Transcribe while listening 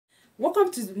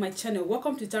Welcome to my channel.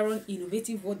 Welcome to Taron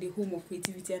Innovative World, the home of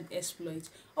creativity and exploit.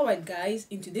 Alright guys,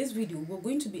 in today's video I'm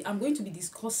going to be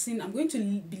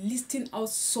listing out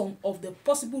some of the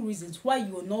possible reasons why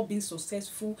you are not being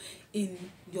successful in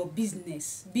your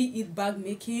business, be it bag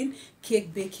making,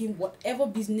 cake baking, whatever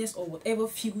business or whatever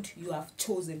field you have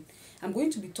chosen. I'm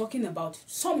going to be talking about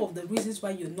some of the reasons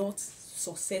why you're not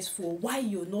successful, why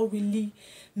you're not really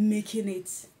making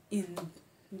it in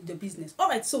the business. All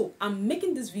right, so I'm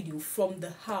making this video from the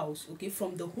house, okay,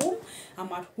 from the home.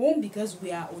 I'm at home because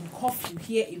we are on curfew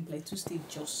here in Plateau State,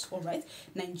 Jos, all right,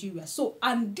 Nigeria. So,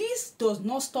 and this does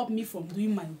not stop me from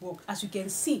doing my work. As you can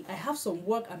see, I have some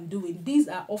work I'm doing. These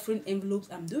are offering envelopes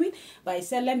I'm doing, but I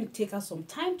said let me take out some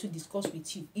time to discuss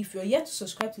with you. If you're yet to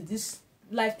subscribe to this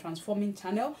life transforming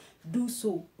channel, do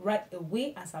so right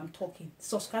away as I'm talking.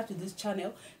 Subscribe to this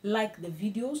channel, like the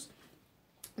videos,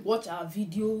 watch our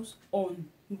videos on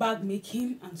bag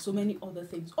making and so many other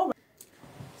things. All right,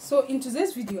 so in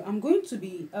today's video I'm going to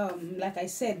be like I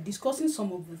said, discussing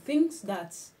some of the things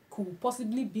that could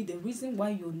possibly be the reason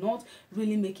why you're not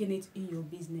really making it in your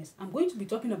business. I'm going to be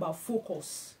talking about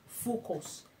focus.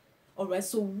 All right,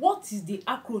 so what is the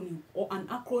acronym or an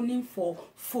acronym for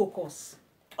focus?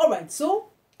 All right, so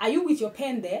are you with your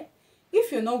pen there?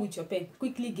 If you're not with your pen,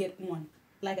 quickly get one.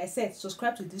 Like I said,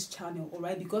 subscribe to this channel, all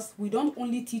right, because we don't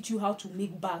only teach you how to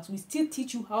make bags, we still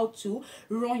teach you how to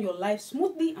run your life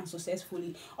smoothly and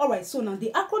successfully. All right, so now the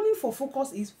acronym for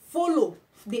focus is follow.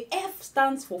 The F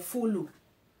stands for follow,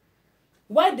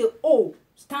 while the O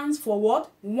stands for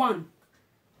what? One.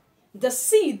 The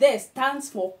C there stands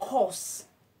for course.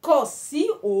 Course,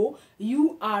 C-O-U-R-S-C,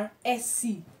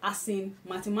 as in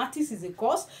mathematics is a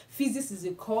course, physics is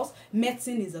a course,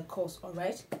 medicine is a course. All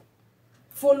right,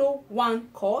 follow one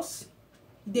course.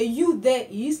 The U there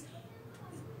is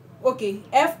okay,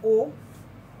 F-O,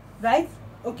 right?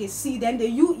 Okay, C, then the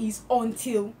U is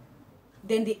until,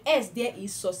 then the S there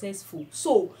is successful.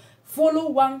 So follow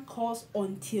one course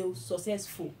until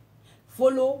successful.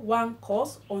 Follow one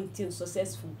course until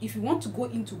successful. If you want to go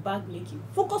into bag making,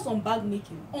 focus on bag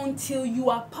making until you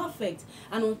are perfect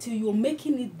and until you're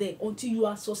making it there, until you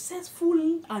are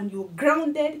successful and you're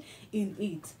grounded in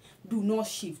it. Do not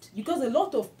shift, because a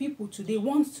lot of people today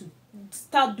want to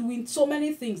start doing so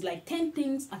many things, like 10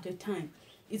 things at a time.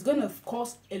 It's going to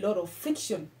cause a lot of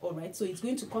friction. All right, so it's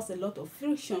going to cause a lot of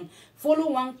friction.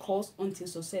 Follow one course until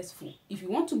successful. If you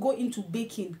want to go into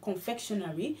baking,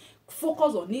 confectionery,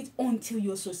 focus on it until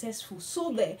you're successful,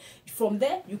 so that from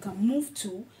there you can move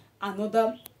to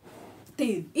another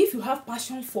thing. If you have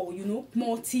passion for, you know,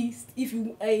 if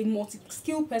you are a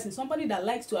multi-skilled person, somebody that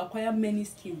likes to acquire many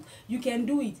skills, you can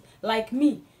do it. Like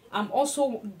me, I'm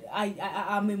also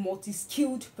I'm a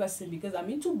multi-skilled person because I'm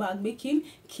into bag making,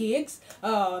 cakes,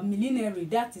 millinery,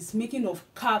 that is making of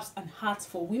caps and hats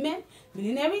for women.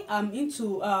 Millinery, I'm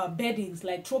into beddings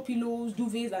like throw pillows,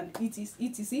 duvets, and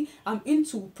etc. I'm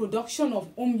into production of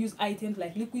home use items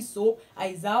like liquid soap,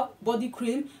 Izal, body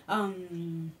cream,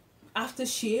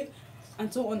 aftershave,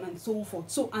 and so on and so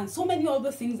forth. So, and so many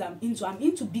other things I'm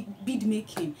into bead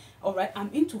making. All right,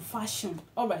 I'm into fashion.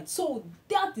 All right, so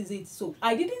that is it. So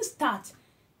I didn't start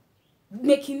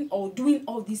making or doing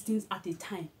all these things at a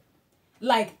time,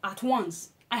 like at once.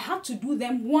 I had to do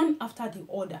them one after the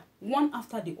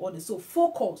other. So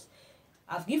focus.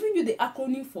 I've given you the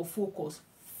acronym for focus.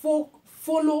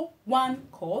 Follow one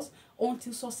course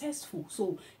until successful.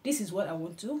 So this is what I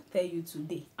want to tell you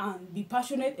today, and be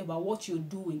passionate about what you're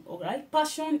doing. All right,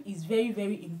 passion is very,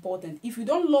 very important. If you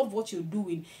don't love what you're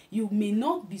doing, you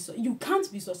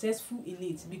can't be successful in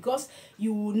it, because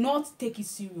you will not take it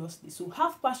seriously. So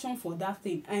have passion for that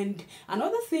thing. And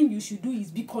another thing you should do is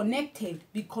be connected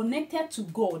to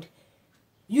God.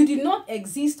 You did not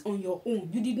exist on your own.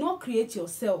 You did not create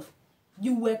yourself.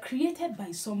 You were created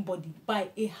by somebody, by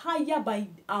a higher, by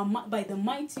the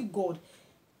mighty God.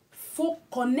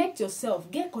 Connect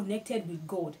yourself. Get connected with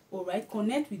God. All right,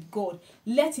 connect with God.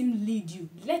 Let Him lead you.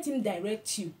 Let Him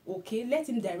direct you. Okay, let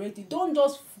Him direct you. Don't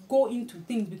just go into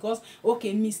things because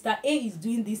okay, Mr. A is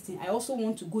doing this thing, I also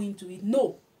want to go into it.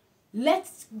 No, let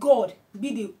God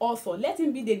be the author. Let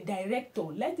Him be the director.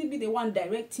 Let Him be the one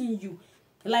directing you.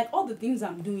 Like all the things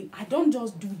I'm doing, I don't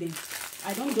just do them.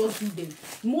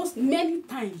 Many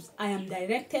times I am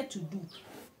directed to do.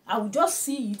 I will just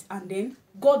see it and then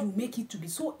God will make it to be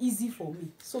so easy for me.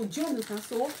 So do you understand?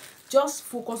 So just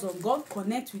focus on God,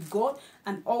 connect with God,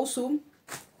 and also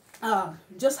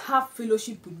just have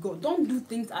fellowship with God. Don't do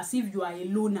things as if you are a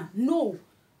loner. No.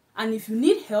 And if you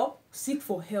need help, seek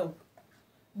for help.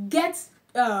 Get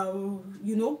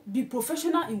be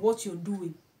professional in what you're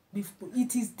doing.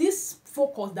 It is this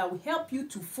focus that will help you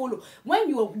to follow. When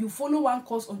you follow one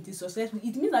course until successful,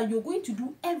 it means that you're going to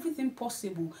do everything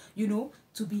possible, you know,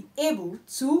 to be able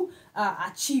to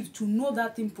achieve, to know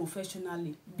that thing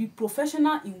professionally. Be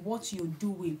professional in what you're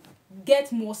doing.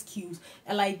 Get more skills,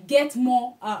 and like get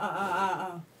more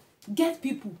get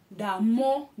people that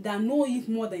know it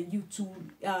more than you to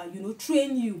you know,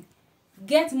 train you.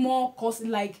 Get more course,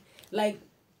 like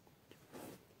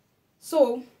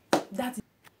so that is,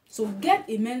 so get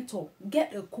a mentor,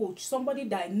 get a coach, somebody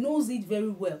that knows it very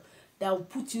well, that will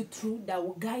put you through, that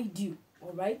will guide you.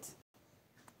 All right,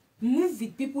 move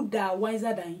with people that are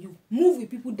wiser than you, move with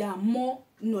people that are more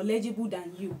knowledgeable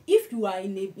than you. If you are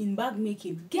in bag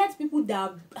making, get people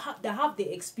that have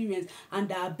the experience and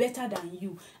that are better than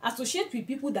you. Associate with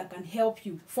people that can help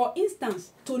you. For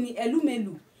instance, Tony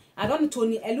Elumelu. I don't know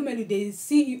Tony Elumelu, the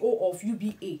CEO of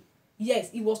UBA.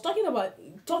 Yes, he was talking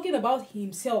about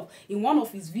himself in one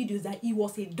of his videos that he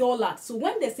was a dollar. So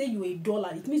when they say you're a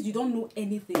dollar, it means you don't know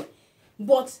anything.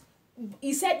 But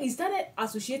he said he started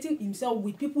associating himself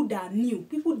with people that knew,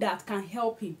 people that can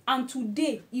help him. And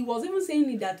today, he was even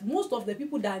saying that most of the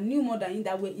people that knew more than him,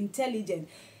 that were intelligent,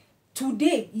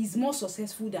 today he's more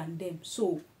successful than them.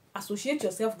 So associate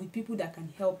yourself with people that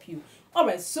can help you. All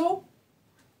right, so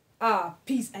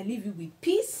peace. I leave you with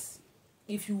peace.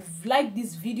 If you've liked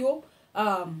this video,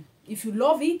 if you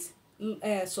love it,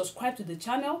 subscribe to the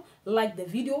channel, like the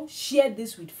video, share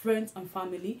this with friends and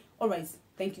family. All right,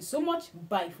 thank you so much.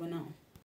 Bye for now.